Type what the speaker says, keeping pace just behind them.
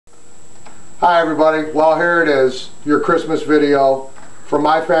Hi everybody, well here it is, your Christmas video. From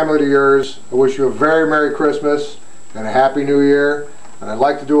my family to yours, I wish you a very Merry Christmas and a Happy New Year. And I'd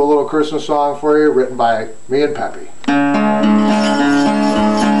like to do a little Christmas song for you written by me and Peppy.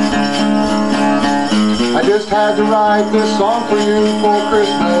 I just had to write this song for you for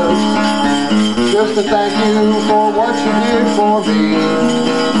Christmas, just to thank you for what you did for me.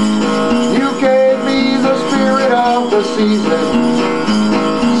 You gave me the spirit of the season,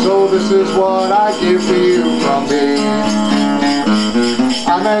 so this is what I give to you from me.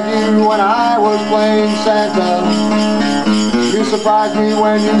 I met you when I was playing Santa. You surprised me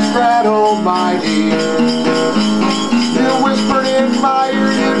when you straddled my knee. You whispered in my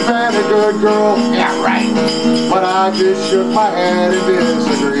ear you'd been a good girl. Yeah, right. But I just shook my head and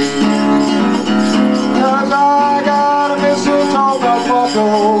disagreed. 'Cause I got a mistletoe about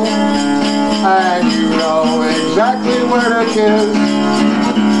Loco, and you know exactly where to kiss.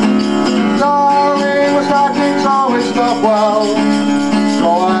 Darling, with stockings always stuff well, so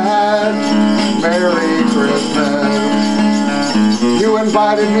I had Merry Christmas. You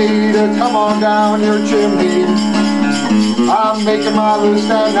invited me to come on down your chimney. I'm making my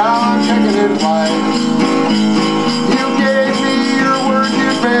list and now I'm checking it twice. You gave me your word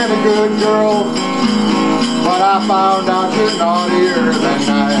you'd been a good girl, but I found out you're naughtier than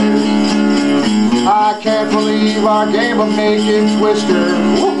nice. I can't believe our game of making Twister.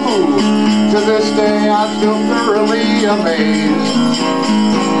 Woo-hoo. To this day I'm still thoroughly amazed.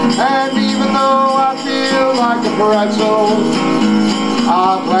 And even though I feel like a pretzel,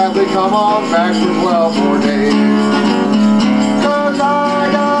 I'll gladly come on back for 12 more days. 'Cause I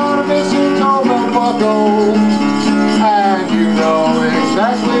got a mistletoe and Loco, and you know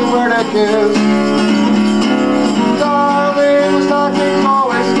exactly where to kiss. Darling, the stockings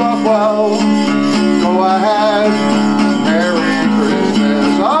always stuff well, go ahead, Merry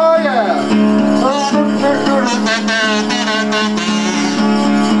Christmas. Oh yeah!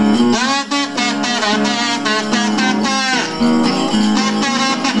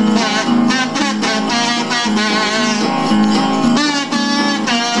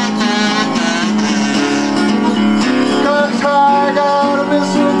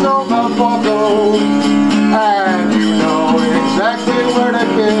 And you know exactly where to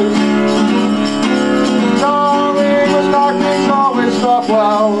kiss. Darling, the stockings always stuff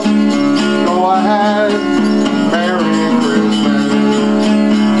well, go ahead, Merry Christmas.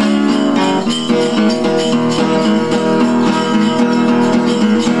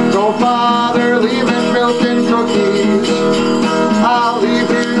 Don't bother leaving milk and cookies, I'll leave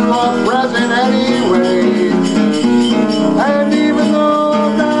you a present anyway. And even though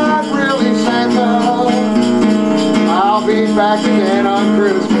I'm not really Santa, I'll be back again on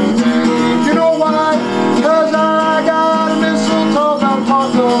Christmas Day. You know why? 'Cause I got a mistletoe about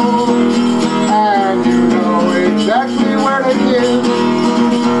Loco, and you know exactly where to give.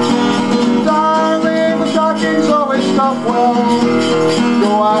 Darling, the stockings always stuff well,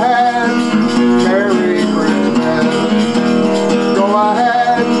 go ahead, Merry Christmas. Go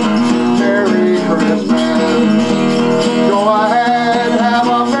ahead, Merry Christmas. Go ahead, have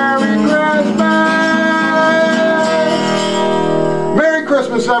a Merry Christmas. Merry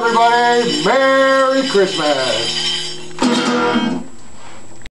Christmas, everybody. Merry Christmas.